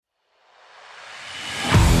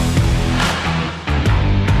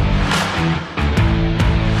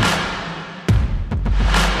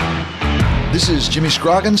is Jimmy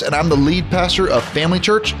Scroggins, and I'm the lead pastor of Family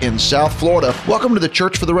Church in South Florida. Welcome to the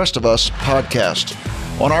Church for the Rest of Us podcast.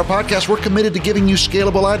 On our podcast, we're committed to giving you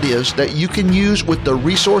scalable ideas that you can use with the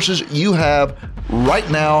resources you have right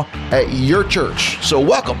now at your church. So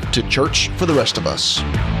welcome to Church for the Rest of Us.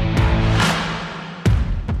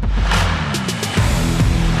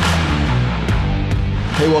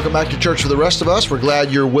 Hey, welcome back to Church for the Rest of Us. We're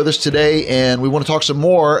glad you're with us today, and we want to talk some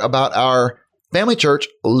more about our Family Church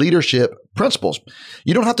leadership principles.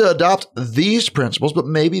 You don't have to adopt these principles, but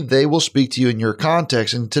maybe they will speak to you in your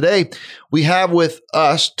context. And today we have with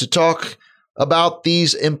us to talk about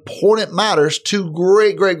these important matters two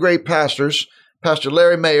great pastors, Pastor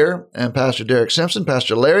Larry Mayer and Pastor Derek Simpson.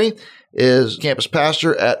 Pastor Larry is campus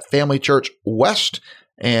pastor at Family Church West,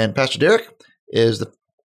 and Pastor Derek is the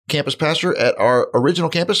campus pastor at our original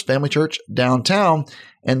campus, Family Church Downtown.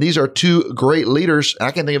 And these are two great leaders.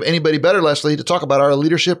 I can't think of anybody better, Leslie, to talk about our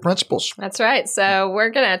leadership principles. That's right. So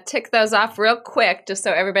we're going to tick those off real quick just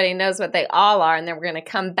so everybody knows what they all are. And then we're going to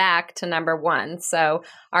come back to number one. So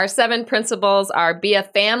our 7 principles are: be a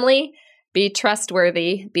family, be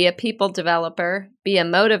trustworthy, be a people developer, be a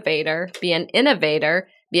motivator, be an innovator,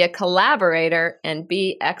 be a collaborator, and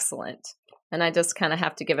be excellent. And I just kind of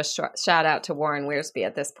have to give a shout out to Warren Wiersbe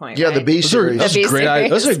at this point. Yeah, right? the B series. That's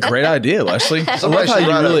a great idea, Leslie. I love how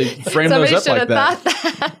you really frame those up like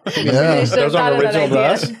that. Yeah. Those aren't original to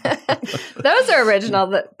us. Those are original,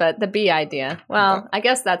 but the B idea. Well, I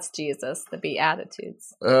guess that's Jesus, the B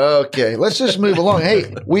attitudes. Okay, let's just move along.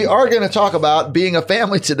 Hey, we are going to talk about being a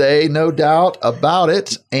family today, no doubt about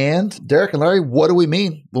it. And Derek and Larry, what do we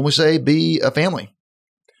mean when we say be a family?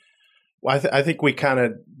 Well, I think we kind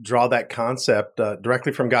of draw that concept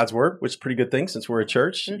directly from God's Word, which is a pretty good thing since we're a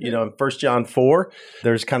church. Mm-hmm. You know, in 1 John 4,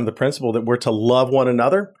 there's kind of the principle that we're to love one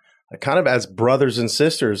another kind of as brothers and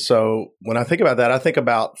sisters. So when I think about that, I think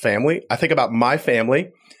about family. I think about my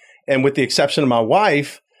family. And with the exception of my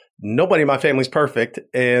wife, nobody in my family is perfect.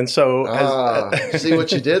 And so see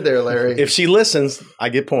what you did there, Larry. If she listens, I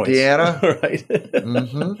get points. Deanna. Right.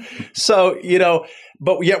 Mm-hmm. So, you know,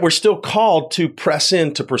 but yet we're still called to press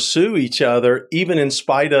in to pursue each other, even in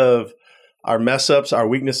spite of our mess ups, our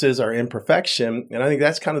weaknesses, our imperfection. And I think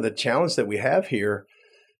that's kind of the challenge that we have here.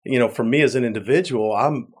 You know, for me as an individual,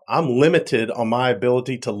 I'm limited on my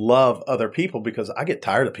ability to love other people because I get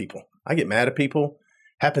tired of people. I get mad at people.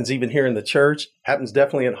 Happens even here in the church, happens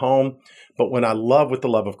definitely at home. But when I love with the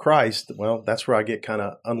love of Christ, well, that's where I get kind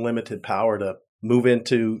of unlimited power to move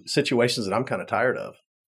into situations that I'm kind of tired of.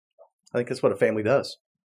 I think that's what a family does.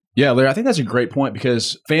 Yeah, Larry, I think that's a great point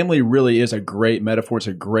because family really is a great metaphor. It's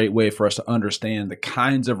a great way for us to understand the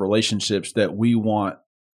kinds of relationships that we want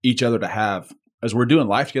each other to have as we're doing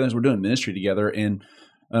life together, as we're doing ministry together. And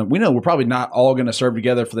we know we're probably not all going to serve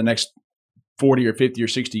together for the next 40 or 50 or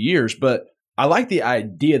 60 years, but I like the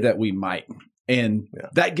idea that we might. And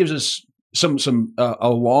that gives us a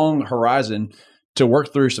long horizon to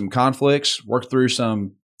work through some conflicts, work through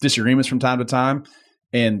some disagreements from time to time.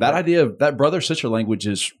 And that idea of that brother-sister language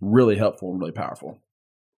is really helpful and really powerful.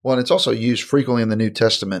 Well, and it's also used frequently in the New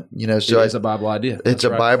Testament. You know, so it's a Bible idea. It's a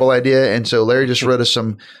Bible idea. And so Larry just read us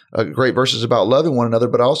some great verses about loving one another.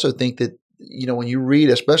 But I also think that, you know, when you read,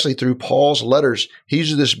 especially through Paul's letters, he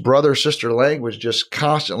uses this brother-sister language just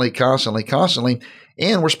constantly.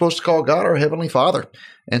 And we're supposed to call God our Heavenly Father.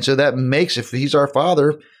 And so that makes, if He's our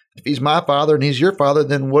Father, if He's my Father and He's your Father,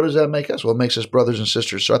 then what does that make us? Well, it makes us brothers and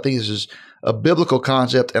sisters. So I think this is a biblical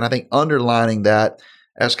concept, and I think underlining that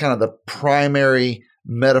as kind of the primary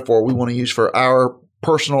metaphor we want to use for our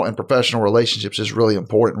personal and professional relationships is really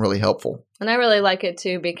important and really helpful. And I really like it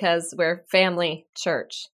too because we're family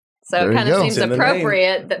church. So it kind of seems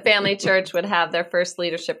appropriate that Family Church would have their first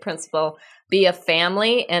leadership principle be a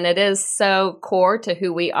family, and it is so core to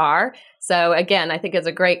who we are. So again, I think it's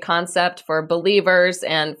a great concept for believers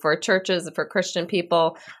and for churches, for Christian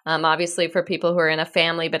people, obviously for people who are in a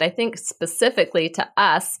family, but I think specifically to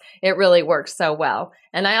us, it really works so well.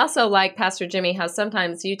 And I also like, Pastor Jimmy, how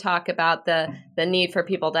sometimes you talk about the need for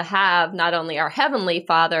people to have not only our Heavenly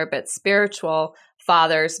Father, but spiritual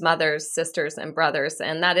fathers, mothers, sisters, and brothers.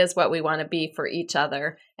 And that is what we want to be for each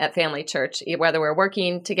other at Family Church, whether we're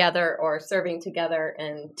working together or serving together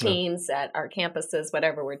in teams at our campuses,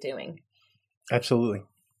 whatever we're doing. Absolutely.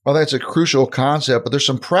 Well, that's a crucial concept, but there's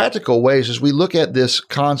some practical ways as we look at this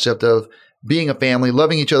concept of being a family,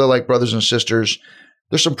 loving each other like brothers and sisters.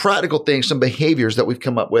 There's some practical things, some behaviors that we've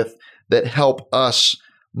come up with that help us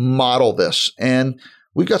model this. And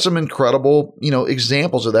we've got some incredible,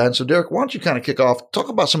 examples of that. And so, Derek, why don't you kind of kick off, talk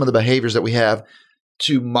about some of the behaviors that we have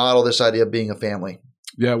to model this idea of being a family.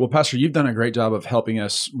 Yeah, well, Pastor, you've done a great job of helping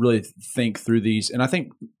us really think through these. And I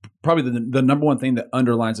think probably the number one thing that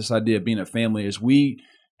underlines this idea of being a family is we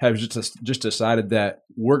have just decided that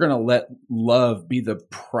we're going to let love be the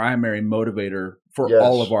primary motivator for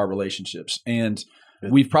all of our relationships. And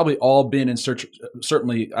we've probably all been in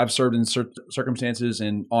certainly I've served in circumstances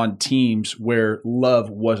and on teams where love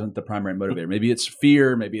wasn't the primary motivator. Maybe it's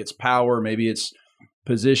fear, maybe it's power, maybe it's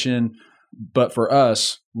position. But for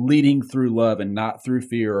us, leading through love and not through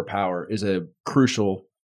fear or power is a crucial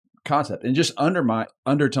concept, and just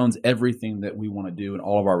undertones everything that we want to do in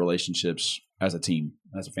all of our relationships as a team,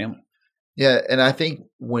 as a family. Yeah, and I think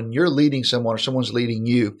when you're leading someone or someone's leading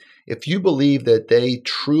you, if you believe that they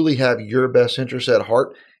truly have your best interests at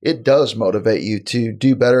heart, it does motivate you to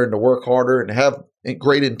do better and to work harder and to have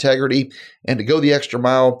great integrity and to go the extra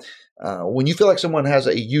mile. When you feel like someone has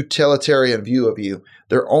a utilitarian view of you,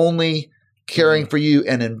 they're only caring for you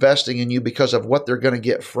and investing in you because of what they're going to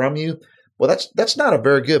get from you. Well, that's not a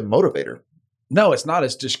very good motivator. No, it's not.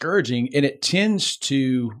 It's discouraging, and it tends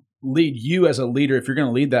to lead you as a leader. If you're going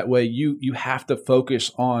to lead that way, you have to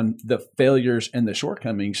focus on the failures and the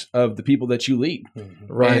shortcomings of the people that you lead.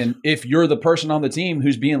 Right. And if you're the person on the team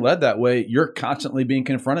who's being led that way, you're constantly being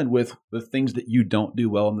confronted with the things that you don't do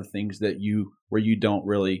well and the things that where you don't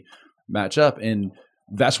really match up. And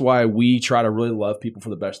that's why we try to really love people for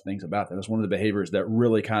the best things about them. That's one of the behaviors that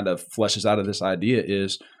really kind of fleshes out of this idea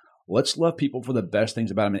is let's love people for the best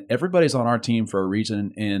things about them. And everybody's on our team for a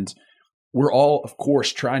reason. And we're all, of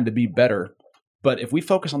course, trying to be better. But if we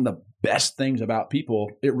focus on the best things about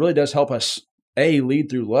people, it really does help us, lead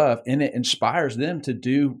through love. And it inspires them to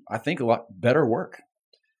do, I think, a lot better work.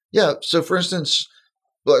 Yeah. So, for instance,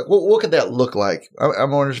 like, what could that look like?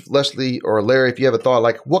 I'm wondering if Leslie or Larry, if you have a thought,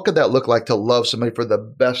 like, what could that look like to love somebody for the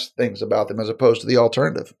best things about them as opposed to the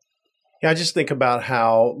alternative? Yeah, I just think about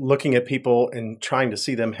how looking at people and trying to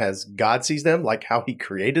see them as God sees them, like how he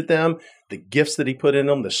created them, the gifts that he put in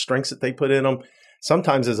them, the strengths that they put in them.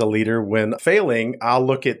 Sometimes as a leader, when failing, I'll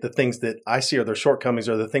look at the things that I see are their shortcomings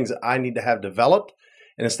or the things that I need to have developed.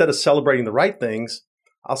 And instead of celebrating the right things,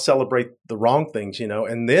 I'll celebrate the wrong things,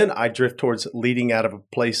 and then I drift towards leading out of a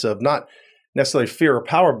place of not necessarily fear or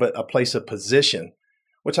power, but a place of position,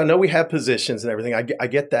 which I know we have positions and everything. I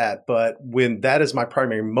get that. But when that is my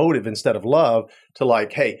primary motive instead of love to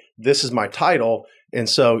like, hey, this is my title, and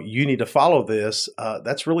so you need to follow this,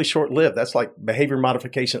 that's really short-lived. That's like behavior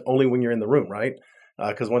modification only when you're in the room, right?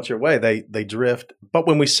 Because once you're away, they drift. But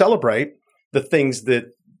when we celebrate the things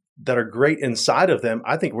that are great inside of them,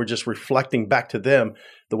 I think we're just reflecting back to them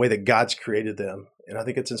the way that God's created them. And I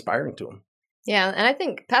think it's inspiring to them. Yeah. And I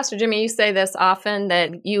think, Pastor Jimmy, you say this often,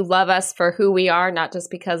 that you love us for who we are, not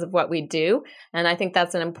just because of what we do. And I think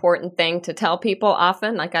that's an important thing to tell people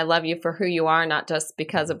often. Like, I love you for who you are, not just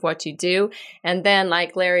because of what you do. And then,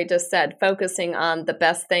 like Larry just said, focusing on the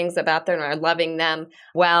best things about them or loving them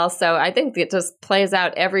well. So I think it just plays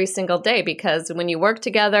out every single day, because when you work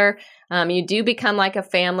together, you do become like a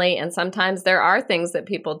family, and sometimes there are things that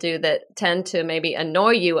people do that tend to maybe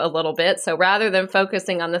annoy you a little bit. So rather than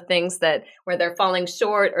focusing on the things that where they're falling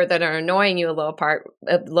short or that are annoying you a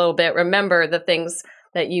little bit, remember the things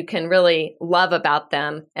that you can really love about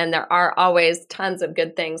them. And there are always tons of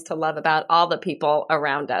good things to love about all the people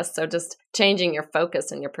around us. So just changing your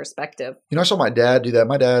focus and your perspective. I saw my dad do that.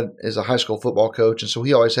 My dad is a high school football coach, and so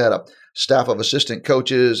he always had a staff of assistant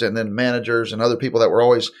coaches and then managers and other people that were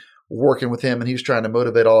always working with him, and he was trying to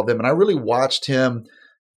motivate all of them. And I really watched him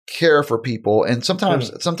care for people. And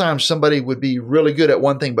sometimes somebody would be really good at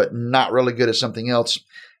one thing, but not really good at something else.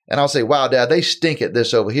 And I'll say, wow, Dad, they stink at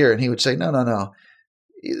this over here. And he would say, no.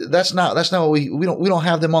 That's not what we don't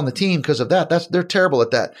have them on the team because of that. They're terrible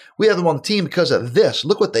at that. We have them on the team because of this.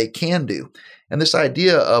 Look what they can do. And this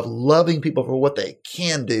idea of loving people for what they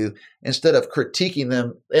can do instead of critiquing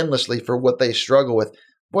them endlessly for what they struggle with.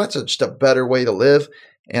 Boy, that's just a better way to live.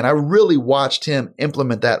 And I really watched him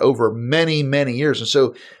implement that over many, many years. And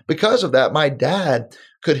so because of that, my dad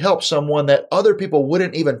could help someone that other people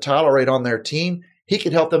wouldn't even tolerate on their team. He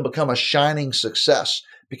could help them become a shining success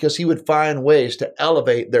because he would find ways to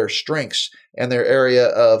elevate their strengths and their area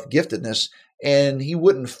of giftedness. And he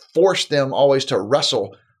wouldn't force them always to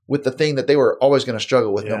wrestle with the thing that they were always going to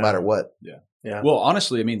struggle with no matter what. Yeah. Well,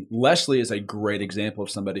 honestly, I mean, Leslie is a great example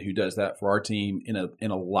of somebody who does that for our team in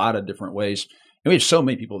a lot of different ways. And we have so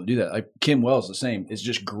many people that do that. Like Kim Wells, the same, is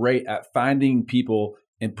just great at finding people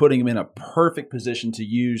and putting them in a perfect position to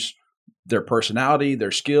use their personality, their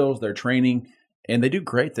skills, their training, and they do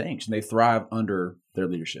great things and they thrive under their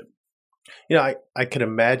leadership. I could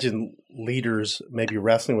imagine leaders maybe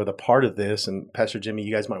wrestling with a part of this, and Pastor Jimmy,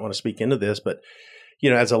 you guys might want to speak into this, but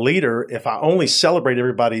as a leader, if I only celebrate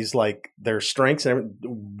everybody's like their strengths,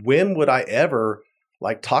 when would I ever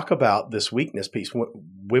like talk about this weakness piece.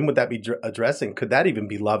 When would that be addressing? Could that even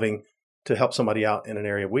be loving to help somebody out in an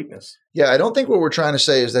area of weakness? Yeah, I don't think what we're trying to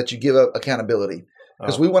say is that you give up accountability,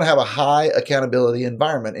 because we want to have a high accountability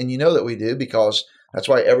environment. And you know that we do, because that's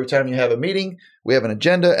why every time you have a meeting, we have an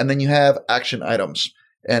agenda, and then you have action items.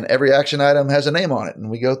 And every action item has a name on it. And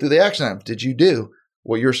we go through the action items. Did you do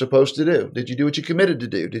what you're supposed to do? Did you do what you committed to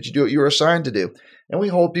do? Did you do what you were assigned to do? And we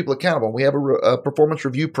hold people accountable. We have a performance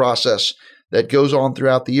review process that goes on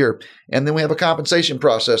throughout the year. And then we have a compensation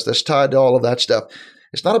process that's tied to all of that stuff.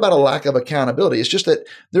 It's not about a lack of accountability. It's just that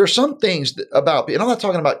there are some things about, and I'm not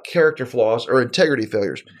talking about character flaws or integrity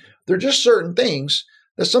failures. There are just certain things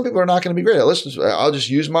that some people are not going to be great at. I'll just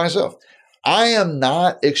use myself. I am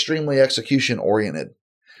not extremely execution oriented.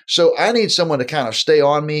 So I need someone to kind of stay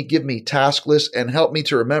on me, give me task lists, and help me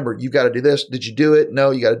to remember, you got to do this. Did you do it?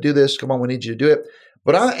 No, you got to do this. Come on, we need you to do it.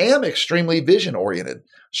 But I am extremely vision oriented.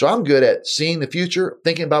 So I'm good at seeing the future,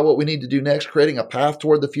 thinking about what we need to do next, creating a path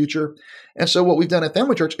toward the future. And so what we've done at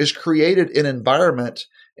Family Church is created an environment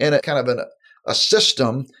and a kind of a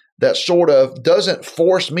system that sort of doesn't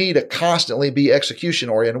force me to constantly be execution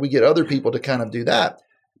oriented. We get other people to kind of do that,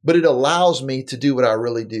 but it allows me to do what I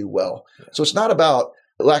really do well. So it's not about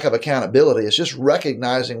lack of accountability. It's just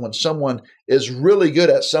recognizing when someone is really good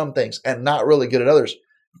at some things and not really good at others.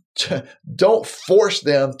 Don't force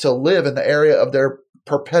them to live in the area of their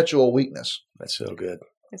perpetual weakness. That's so good.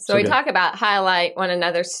 So we talk about highlight one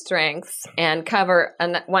another's strengths and cover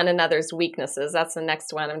one another's weaknesses. That's the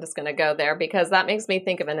next one. I'm just going to go there because that makes me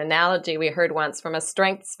think of an analogy we heard once from a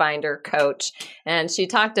Strengths Finder coach. And she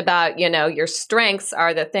talked about, your strengths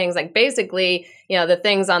are the things like basically, the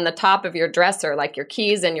things on the top of your dresser, like your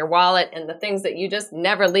keys and your wallet and the things that you just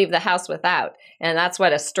never leave the house without. And that's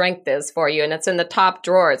what a strength is for you. And it's in the top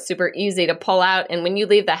drawer. It's super easy to pull out. And when you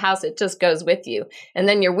leave the house, it just goes with you. And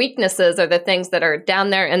then your weaknesses are the things that are down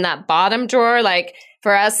there in that bottom drawer. Like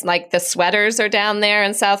for us, like the sweaters are down there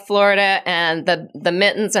in South Florida and the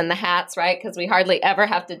mittens and the hats, right? Because we hardly ever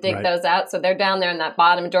have to dig those out. So they're down there in that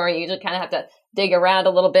bottom drawer. And you usually kind of have to dig around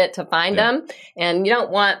a little bit to find them. And you don't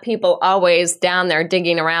want people always down there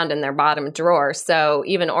digging around in their bottom drawer. So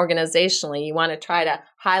even organizationally, you want to try to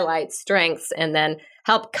highlight strengths and then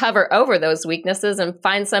help cover over those weaknesses and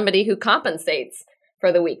find somebody who compensates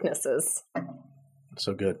for the weaknesses.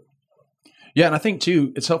 So good. Yeah, and I think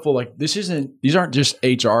too, it's helpful. Like these aren't just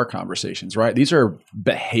HR conversations, right? These are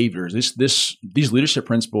behaviors. These leadership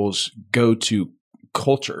principles go to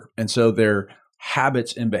culture, and so they're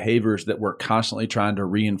habits and behaviors that we're constantly trying to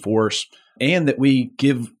reinforce, and that we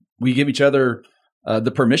give each other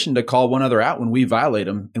the permission to call one another out when we violate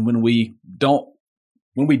them, and when we don't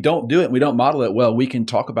do it, we don't model it well. We can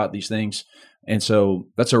talk about these things, and so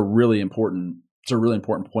that's a really important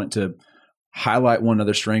point to highlight one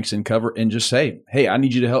another's strengths and cover and just say, hey, I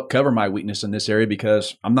need you to help cover my weakness in this area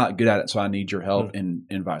because I'm not good at it. So I need your help and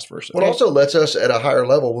vice versa. Well, it also lets us at a higher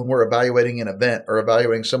level when we're evaluating an event or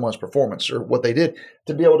evaluating someone's performance or what they did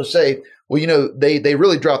to be able to say, well, they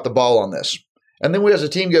really dropped the ball on this. And then we as a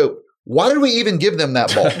team go, why did we even give them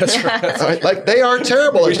that ball? That's right. Like they are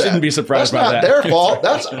terrible at that. We shouldn't be surprised by that. That's not their fault.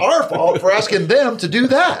 That's our fault for asking them to do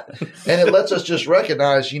that. And it lets us just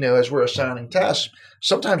recognize, as we're assigning tasks,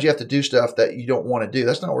 sometimes you have to do stuff that you don't want to do.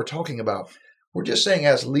 That's not what we're talking about. We're just saying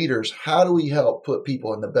as leaders, how do we help put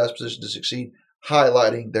people in the best position to succeed,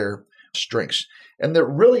 highlighting their strengths? And that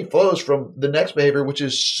really flows from the next behavior, which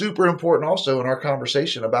is super important also in our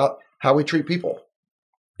conversation about how we treat people.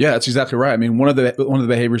 Yeah, that's exactly right. I mean, one of the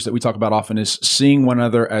behaviors that we talk about often is seeing one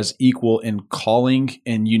another as equal in calling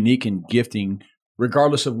and unique in gifting,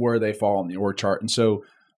 regardless of where they fall on the org chart. And so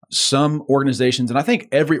some organizations, and I think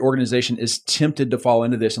every organization is tempted to fall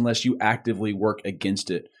into this unless you actively work against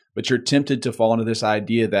it. But you're tempted to fall into this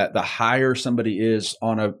idea that the higher somebody is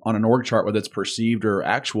on an org chart, whether it's perceived or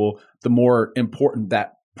actual, the more important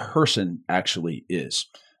that person actually is.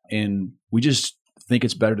 And we just think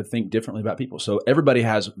it's better to think differently about people. So everybody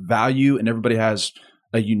has value and everybody has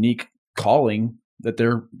a unique calling that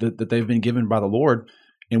they've been given by the Lord.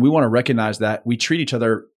 And we want to recognize that we treat each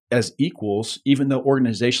other as equals, even though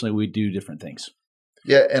organizationally we do different things.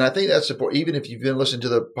 Yeah, and I think that's important. Even if you've been listening to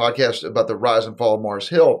the podcast about the rise and fall of Mars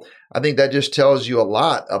Hill, I think that just tells you a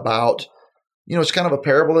lot about, it's kind of a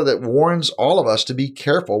parable that warns all of us to be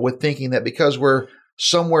careful with thinking that because we're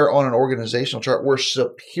somewhere on an organizational chart, we're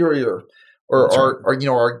superior. Or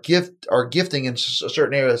our gifting in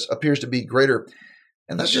certain areas appears to be greater.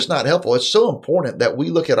 And that's just not helpful. It's so important that we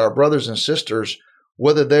look at our brothers and sisters,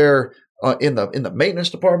 whether they're in the maintenance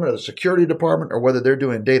department or the security department, or whether they're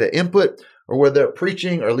doing data input, or whether they're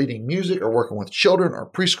preaching or leading music or working with children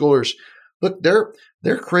or preschoolers. look,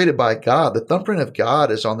 they're created by God. The thumbprint of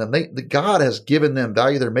God is on them. God has given them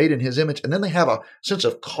value. They're made in His image, and then they have a sense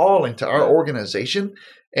of calling to our organization.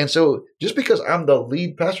 And so just because I'm the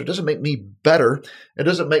lead pastor doesn't make me better. It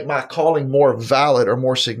doesn't make my calling more valid or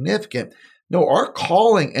more significant. No, our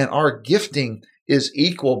calling and our gifting is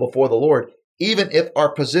equal before the Lord, even if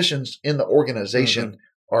our positions in the organization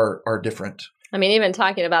are different. I mean, even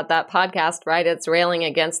talking about that podcast, right? It's railing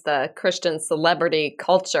against the Christian celebrity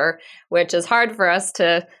culture, which is hard for us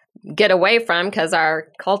to get away from because our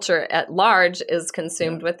culture at large is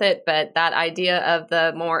consumed with it. But that idea of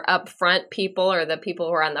the more upfront people or the people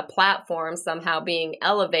who are on the platform somehow being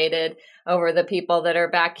elevated over the people that are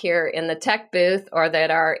back here in the tech booth or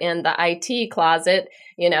that are in the IT closet,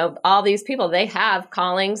 you know, all these people, they have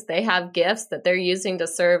callings, they have gifts that they're using to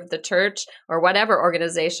serve the church or whatever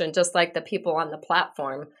organization, just like the people on the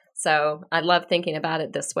platform. So I love thinking about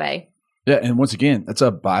it this way. Yeah. And once again, that's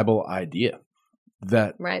a Bible idea.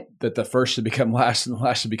 That the first should become last and the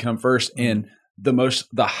last should become first. And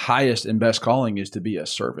the highest and best calling is to be a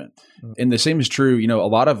servant. And the same is true, you know, a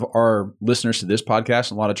lot of our listeners to this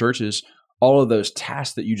podcast, and a lot of churches, all of those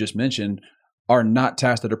tasks that you just mentioned are not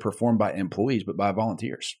tasks that are performed by employees, but by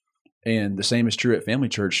volunteers. And the same is true at Family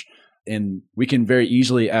Church. And we can very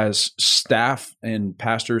easily, as staff and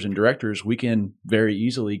pastors and directors, we can very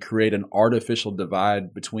easily create an artificial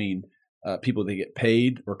divide between people that get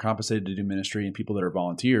paid or compensated to do ministry and people that are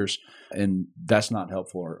volunteers. And that's not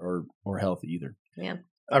helpful or healthy either. Yeah.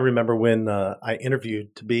 I remember when I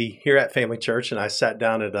interviewed to be here at Family Church, and I sat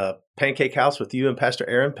down at a pancake house with you and Pastor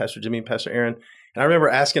Aaron, Pastor Jimmy and Pastor Aaron. And I remember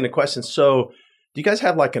asking the question, so do you guys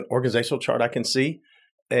have like an organizational chart I can see?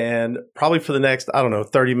 And probably for the next,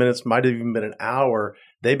 30 minutes, might have even been an hour,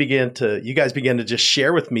 you guys began to just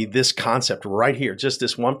share with me this concept right here, just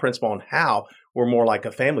this one principle on how we're more like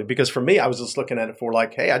a family. Because for me, I was just looking at it for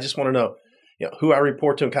like, hey, I just want to know, who I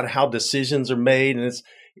report to and kind of how decisions are made. And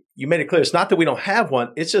you made it clear. It's not that we don't have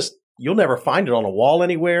one. It's just, you'll never find it on a wall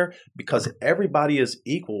anywhere because everybody is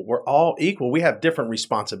equal. We're all equal. We have different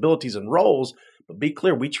responsibilities and roles, but be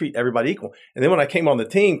clear, we treat everybody equal. And then when I came on the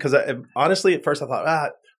team, because honestly, at first I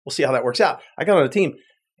thought, we'll see how that works out. I got on the team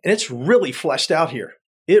and it's really fleshed out here.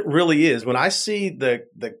 It really is. When I see the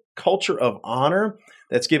culture of honor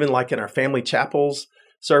that's given like in our family chapels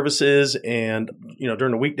services and,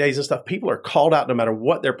 during the weekdays and stuff, people are called out no matter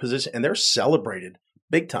what their position and they're celebrated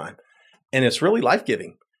big time. And it's really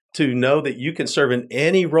life-giving to know that you can serve in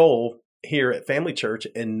any role here at Family Church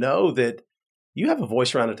and know that you have a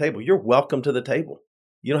voice around the table. You're welcome to the table.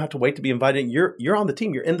 You don't have to wait to be invited. You're on the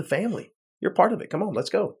team. You're in the family. You're part of it. Come on, let's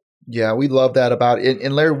go. Yeah, we love that about it.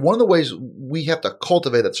 And Larry, one of the ways we have to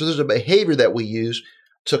cultivate that, so there's a behavior that we use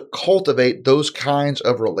to cultivate those kinds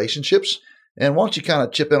of relationships. And why don't you kind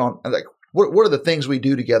of chip in on like what are the things we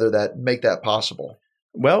do together that make that possible?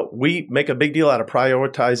 Well, we make a big deal out of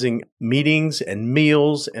prioritizing meetings and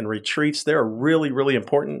meals and retreats. They're really, really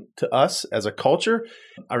important to us as a culture.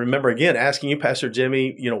 I remember, again, asking you, Pastor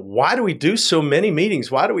Jimmy, why do we do so many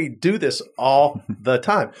meetings? Why do we do this all the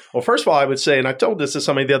time? Well, first of all, I would say, and I told this to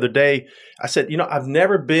somebody the other day, I said, I've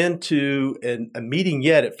never been to a meeting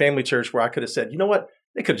yet at Family Church where I could have said, you know what?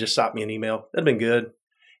 They could have just shot me an email. That'd have been good.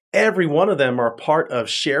 Every one of them are part of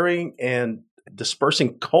sharing and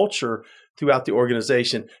dispersing culture throughout the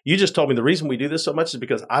organization. You just told me the reason we do this so much is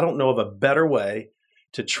because I don't know of a better way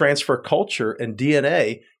to transfer culture and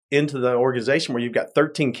DNA into the organization where you've got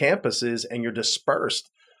 13 campuses and you're dispersed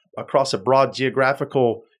across a broad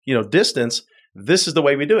geographical, distance. This is the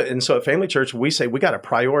way we do it. And so at Family Church, we say we got to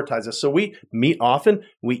prioritize this. So we meet often,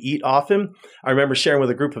 we eat often. I remember sharing with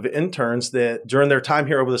a group of interns that during their time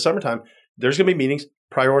here over the summertime, there's going to be meetings,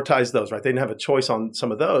 prioritize those, right? They didn't have a choice on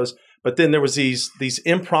some of those. But then there was these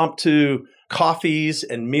impromptu coffees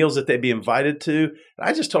and meals that they'd be invited to. And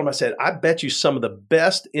I just told them, I said, I bet you some of the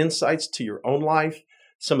best insights to your own life,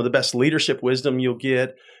 some of the best leadership wisdom you'll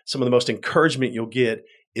get, some of the most encouragement you'll get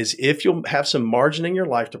is if you'll have some margin in your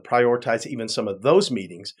life to prioritize even some of those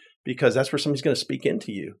meetings, because that's where somebody's going to speak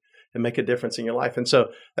into you and make a difference in your life. And so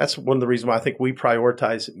that's one of the reasons why I think we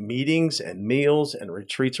prioritize meetings and meals and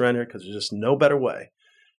retreats around here, because there's just no better way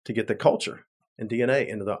to get the culture and DNA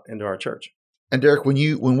into our church. And Derek,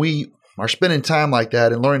 when we are spending time like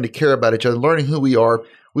that and learning to care about each other, learning who we are,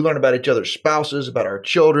 we learn about each other's spouses, about our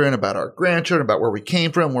children, about our grandchildren, about where we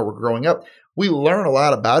came from, where we're growing up. We learn a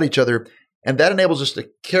lot about each other, and that enables us to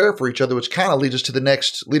care for each other, which kind of leads us to the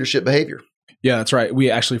next leadership behavior. Yeah, that's right. We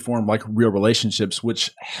actually form like real relationships, which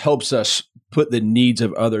helps us put the needs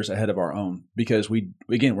of others ahead of our own, because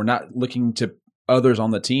we're not looking to others on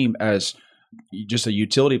the team as just a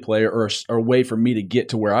utility player or a way for me to get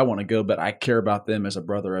to where I want to go, but I care about them as a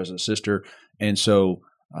brother, as a sister. And so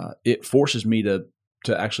it forces me to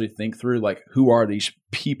actually think through, like, who are these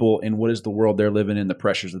people and what is the world they're living in, the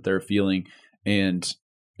pressures that they're feeling. And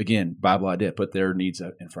again, Bible idea, put their needs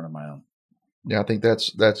in front of my own. Yeah, I think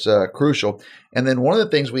that's crucial. And then one of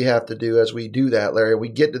the things we have to do as we do that, Larry, we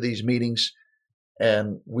get to these meetings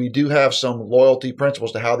and we do have some loyalty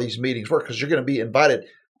principles to how these meetings work, because you're going to be invited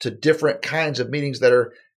to different kinds of meetings that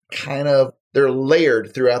are they're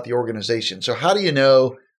layered throughout the organization. So how do you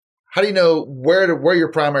know where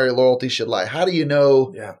your primary loyalty should lie? How do you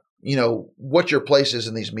know, what your place is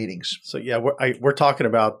in these meetings? So we're talking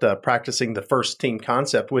about practicing the first team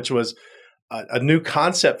concept, which was a new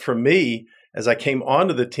concept for me as I came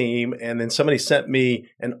onto the team. And then somebody sent me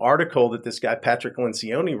an article that this guy, Patrick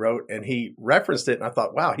Lencioni, wrote, and he referenced it. And I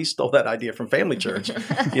thought, wow, he stole that idea from Family Church.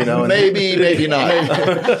 Maybe not.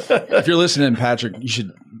 If you're listening, Patrick, you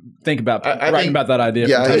should think about writing about that idea.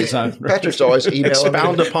 Yeah, from time to time. Patrick's always emailing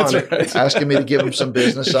expound upon it, asking me to give him some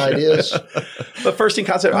business ideas. But first team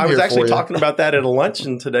concept, I was actually talking about that at a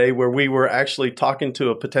luncheon today, where we were actually talking to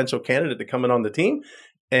a potential candidate to come in on the team.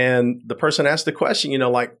 And the person asked the question,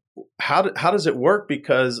 how does it work?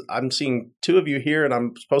 Because I'm seeing two of you here and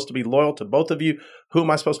I'm supposed to be loyal to both of you. Who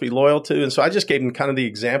am I supposed to be loyal to? And so I just gave him kind of the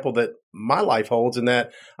example that my life holds, in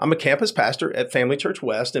that I'm a campus pastor at Family Church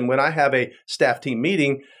West. And when I have a staff team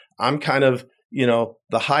meeting, I'm kind of, the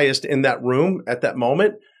highest in that room at that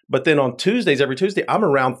moment. But then on Tuesdays, every Tuesday, I'm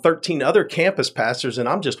around 13 other campus pastors and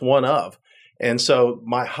I'm just one of. And so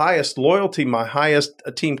my highest loyalty, my highest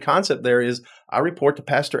team concept there is I report to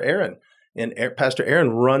Pastor Aaron, and Pastor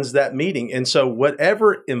Aaron runs that meeting. And so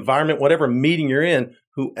whatever environment, whatever meeting you're in,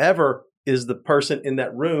 whoever is the person in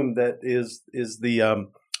that room that is the I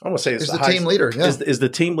want to say it's the team leader. Yeah. Is the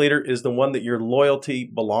team leader, is the one that your loyalty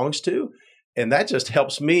belongs to. And that just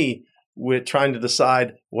helps me with trying to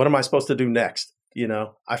decide, what am I supposed to do next?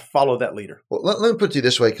 I follow that leader. Well, let me put it to you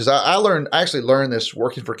this way, because I actually learned this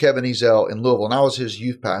working for Kevin Ezel in Louisville, and I was his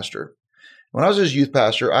youth pastor. When I was his youth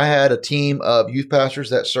pastor, I had a team of youth pastors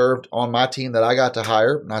that served on my team that I got to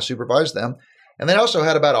hire, and I supervised them. And they also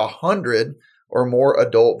had about 100 or more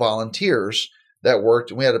adult volunteers that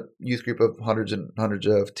worked. And we had a youth group of hundreds and hundreds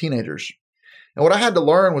of teenagers. And what I had to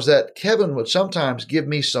learn was that Kevin would sometimes give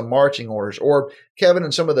me some marching orders, or Kevin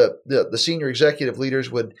and some of the senior executive leaders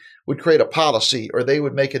would create a policy, or they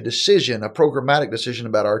would make a decision, a programmatic decision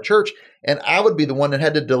about our church. And I would be the one that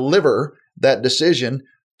had to deliver that decision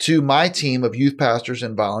to my team of youth pastors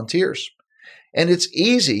and volunteers. And it's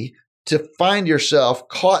easy to find yourself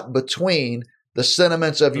caught between the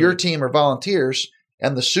sentiments of your team or volunteers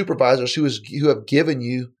and the supervisors who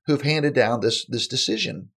have handed down this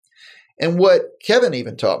decision. And what Kevin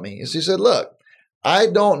even taught me is he said, look, I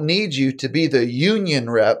don't need you to be the union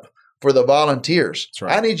rep for the volunteers. That's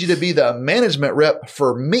right. I need you to be the management rep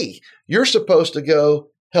for me. You're supposed to go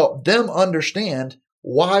help them understand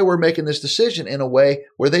why we're making this decision in a way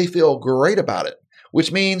where they feel great about it,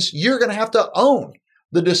 which means you're going to have to own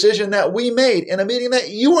the decision that we made in a meeting that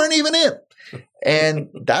you weren't even in. And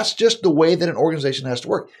that's just the way that an organization has to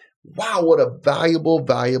work. Wow, what a valuable,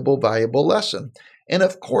 valuable, valuable lesson. And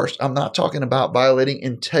of course, I'm not talking about violating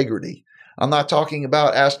integrity. I'm not talking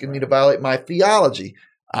about asking me to violate my theology.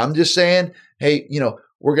 I'm just saying, hey,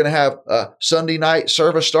 we're going to have Sunday night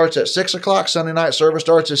service starts at 6 o'clock. Sunday night service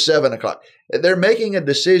starts at 7 o'clock. They're making a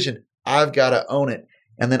decision. I've got to own it.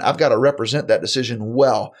 And then I've got to represent that decision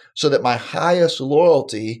well, so that my highest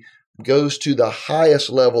loyalty goes to the highest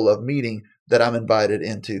level of meeting that I'm invited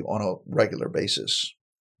into on a regular basis.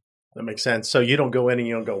 That makes sense. So you don't go in and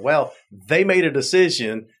you don't go, well, they made a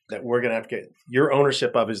decision that we're going to have to get. Your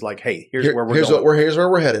ownership of is like, hey, here's where we're going. Here's where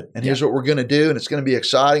we're headed. And here's what we're going to do. And it's going to be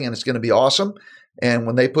exciting and it's going to be awesome. And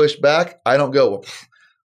when they push back, I don't go, well,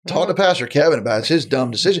 talk to Pastor Kevin about it. It's his dumb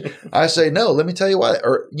decision. I say, no, let me tell you why.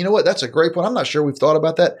 Or, you know what? That's a great point. I'm not sure we've thought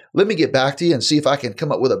about that. Let me get back to you and see if I can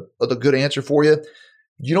come up with a good answer for you.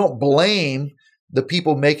 You don't blame the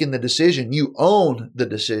people making the decision. You own the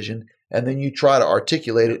decision, and then you try to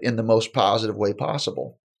articulate it in the most positive way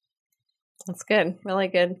possible. That's good. Really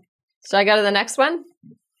good. Should I go to the next one?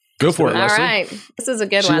 Go for it, All Leslie. right. This is a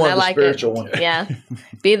good one. I like it. One. Yeah.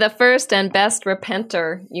 Be the first and best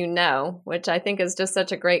repenter you know, which I think is just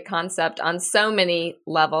such a great concept on so many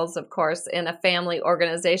levels, of course, in a family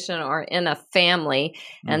organization or in a family,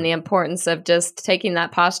 and the importance of just taking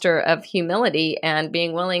that posture of humility and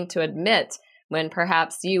being willing to admit when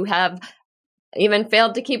perhaps you have even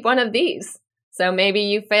failed to keep one of these. So maybe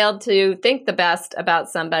you failed to think the best about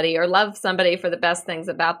somebody or love somebody for the best things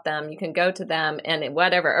about them. You can go to them and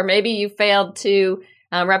whatever. Or maybe you failed to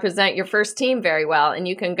represent your first team very well. And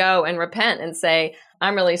you can go and repent and say,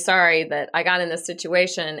 I'm really sorry that I got in this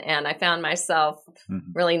situation and I found myself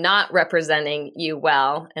really not representing you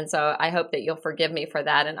well. And so I hope that you'll forgive me for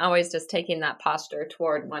that. And always just taking that posture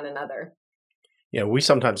toward one another. Yeah, we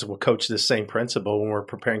sometimes will coach this same principle when we're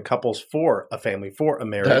preparing couples for a family, for a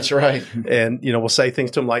marriage. That's right. And, we'll say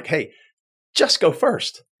things to them like, hey, just go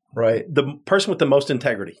first. Right. The person with the most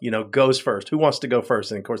integrity, goes first. Who wants to go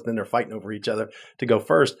first? And of course, then they're fighting over each other to go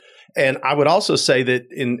first. And I would also say that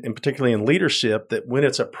in particularly in leadership, that when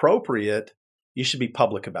it's appropriate, you should be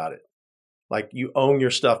public about it. Like you own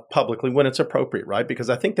your stuff publicly when it's appropriate, right? Because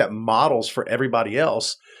I think that models for everybody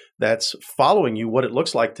else that's following you what it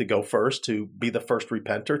looks like to go first, to be the first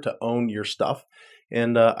repenter, to own your stuff.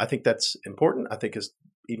 And I think that's important. I think it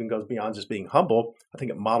even goes beyond just being humble. I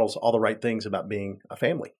think it models all the right things about being a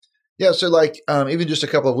family. Yeah. So even just a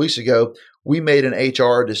couple of weeks ago, we made an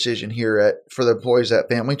HR decision here for the employees at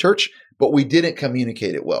Family Church, but we didn't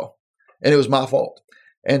communicate it well. And it was my fault.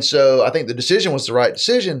 And so I think the decision was the right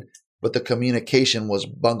decision, but the communication was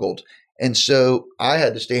bungled. And so I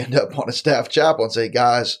had to stand up on a staff chapel and say,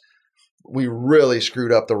 guys, we really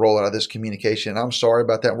screwed up the rollout of this communication. I'm sorry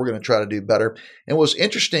about that. We're going to try to do better. And what's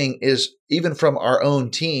interesting is even from our own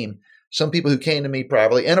team, some people who came to me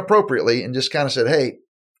privately and appropriately and just kind of said, hey,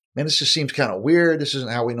 man, this just seems kind of weird. This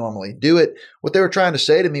isn't how we normally do it. What they were trying to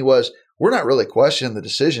say to me was, we're not really questioning the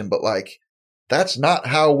decision, but that's not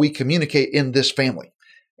how we communicate in this family.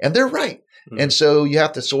 And they're right. Mm-hmm. And so you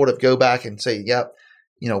have to sort of go back and say, yep,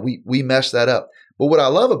 we messed that up. But what I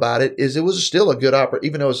love about it is it was still a good opportunity,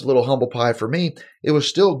 even though it's a little humble pie for me, it was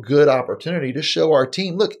still a good opportunity to show our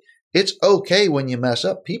team, look, it's okay when you mess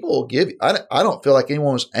up. People will give you, I don't feel like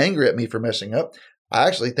anyone was angry at me for messing up. I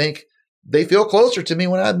actually think they feel closer to me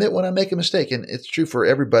when I admit when I make a mistake. And it's true for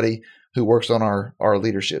everybody who works on our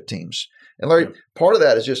leadership teams. And Larry, part of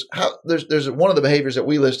that is just how there's one of the behaviors that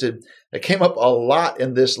we listed that came up a lot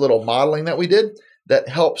in this little modeling that we did that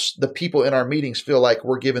helps the people in our meetings feel like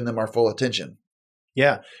we're giving them our full attention.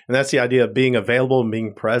 Yeah. And that's the idea of being available and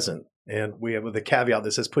being present. And we have the caveat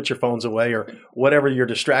that says, put your phones away or whatever your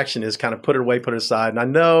distraction is, kind of put it away, put it aside. And I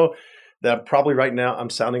know that probably right now I'm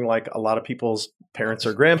sounding like a lot of people's parents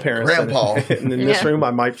or grandparents. Grandpa. And in this room,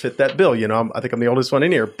 I might fit that bill. I think I'm the oldest one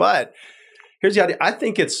in here. But here's the idea. I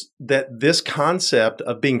think it's that this concept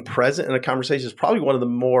of being present in a conversation is probably one of the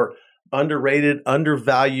more underrated,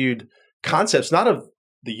 undervalued concepts, not of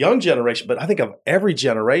the young generation, but I think of every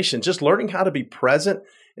generation, just learning how to be present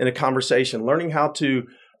in a conversation, learning how to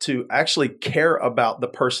actually care about the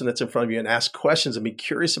person that's in front of you and ask questions and be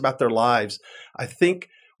curious about their lives. I think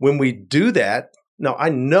when we do that, I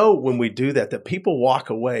know when we do that people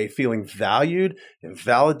walk away feeling valued and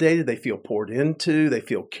validated. They feel poured into, they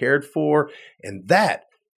feel cared for. And that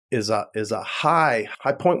is a high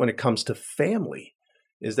point when it comes to family,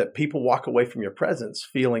 is that people walk away from your presence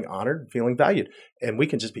feeling honored, feeling valued. And we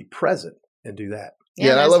can just be present and do that.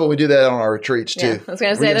 Yeah, and I love when we do that on our retreats too. Yeah, I was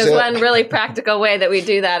going to say, there's one really practical way that we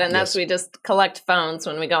do that, and that's we just collect phones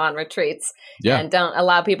when we go on retreats and don't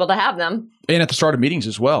allow people to have them. And at the start of meetings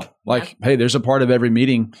as well. Hey, there's a part of every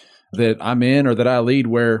meeting that I'm in or that I lead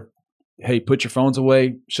where, hey, put your phones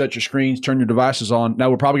away, shut your screens, turn your devices on. Now,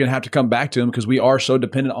 we're probably going to have to come back to them because we are so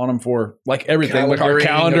dependent on them for everything, like our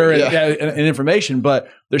calendar and information. But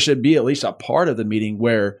there should be at least a part of the meeting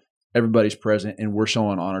where everybody's present and we're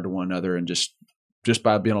showing honor to one another and just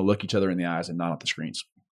by being able to look each other in the eyes and not at the screens.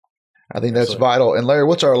 I think that's vital. And Larry,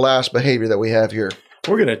 what's our last behavior that we have here?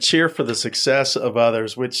 We're going to cheer for the success of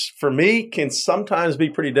others, which for me can sometimes be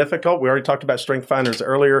pretty difficult. We already talked about strength finders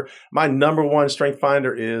earlier. My number one strength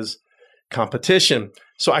finder is competition.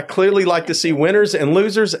 So I clearly like to see winners and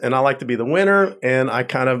losers, and I like to be the winner, and I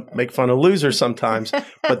kind of make fun of losers sometimes,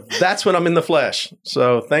 but that's when I'm in the flesh.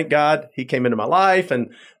 So thank God he came into my life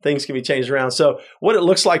and things can be changed around. So what it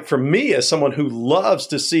looks like for me as someone who loves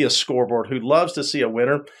to see a scoreboard, who loves to see a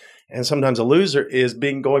winner, and sometimes a loser, is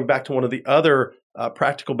going back to one of the other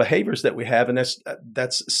practical behaviors that we have, and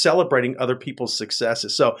that's celebrating other people's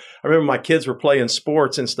successes. So I remember my kids were playing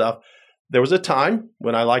sports and stuff. There was a time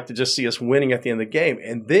when I liked to just see us winning at the end of the game.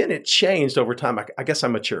 And then it changed over time. I guess I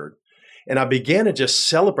matured. And I began to just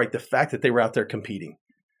celebrate the fact that they were out there competing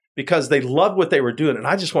because they loved what they were doing. And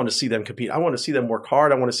I just wanted to see them compete. I want to see them work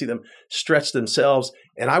hard. I want to see them stretch themselves.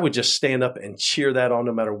 And I would just stand up and cheer that on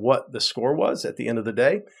no matter what the score was at the end of the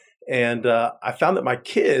day. And I found that my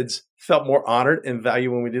kids felt more honored and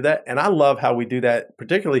valued when we do that. And I love how we do that,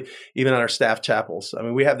 particularly even at our staff chapels. I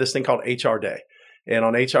mean, we have this thing called HR Day. And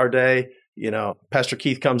on HR Day, Pastor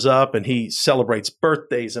Keith comes up and he celebrates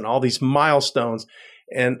birthdays and all these milestones.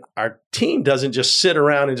 And our team doesn't just sit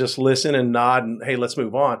around and just listen and nod and, hey, let's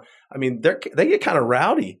move on. I mean, they get kind of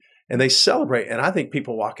rowdy and they celebrate. And I think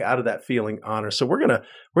people walk out of that feeling honored. So we're gonna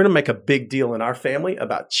make a big deal in our family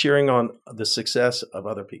about cheering on the success of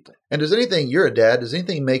other people. And you're a dad, does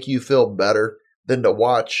anything make you feel better than to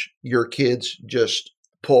watch your kids just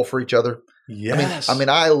pull for each other? Yes. I mean,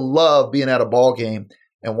 I love being at a ball game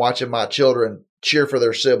and watching my children cheer for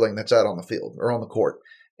their sibling that's out on the field or on the court,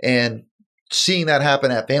 and seeing that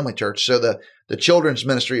happen at Family Church. So the children's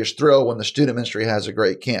ministry is thrilled when the student ministry has a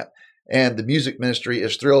great camp. And the music ministry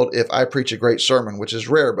is thrilled if I preach a great sermon, which is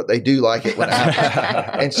rare, but they do like it when it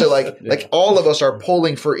happens. And so like all of us are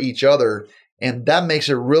pulling for each other, and that makes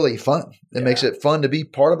it really fun. It makes it fun to be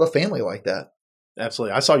part of a family like that.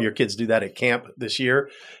 Absolutely. I saw your kids do that at camp this year.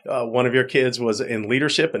 One of your kids was in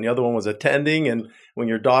leadership and the other one was attending. And when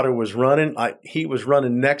your daughter was running, he was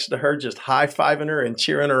running next to her, just high-fiving her and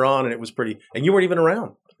cheering her on. And it was pretty – and you weren't even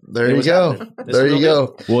around. There you go. There you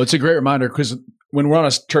go. Well, it's a great reminder because when we're on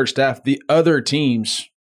a church staff, the other teams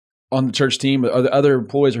on the church team or the other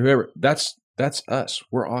employees or whoever, that's us.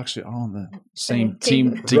 We're actually all on the same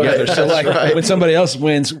team together. Right. So when somebody else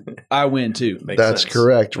wins, I win too. That's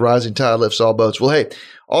correct. Rising tide lifts all boats. Well, hey,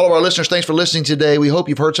 all of our listeners, thanks for listening today. We hope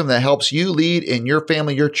you've heard something that helps you lead in your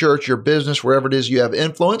family, your church, your business, wherever it is you have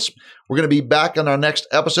influence. We're going to be back on our next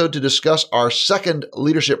episode to discuss our second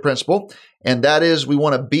leadership principle, and that is we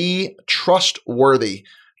want to be trustworthy.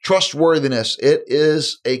 Trustworthiness. It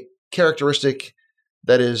is a characteristic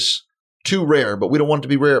that is too rare, but we don't want it to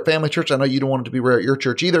be rare at Family Church. I know you don't want it to be rare at your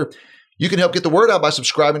church either. You can help get the word out by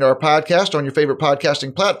subscribing to our podcast on your favorite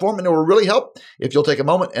podcasting platform, and it will really help if you'll take a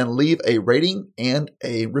moment and leave a rating and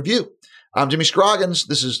a review. I'm Jimmy Scroggins.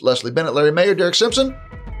 This is Leslie Bennett, Larry Mayer, Derek Simpson.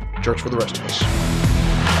 Church for the rest of us.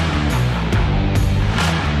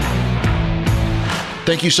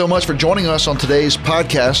 Thank you so much for joining us on today's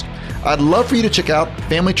podcast. I'd love for you to check out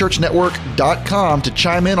FamilyChurchNetwork.com to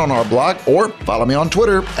chime in on our blog or follow me on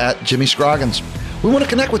Twitter at Jimmy Scroggins. We want to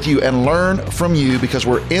connect with you and learn from you because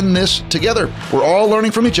we're in this together. We're all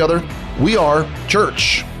learning from each other. We are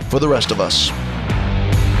church for the rest of us.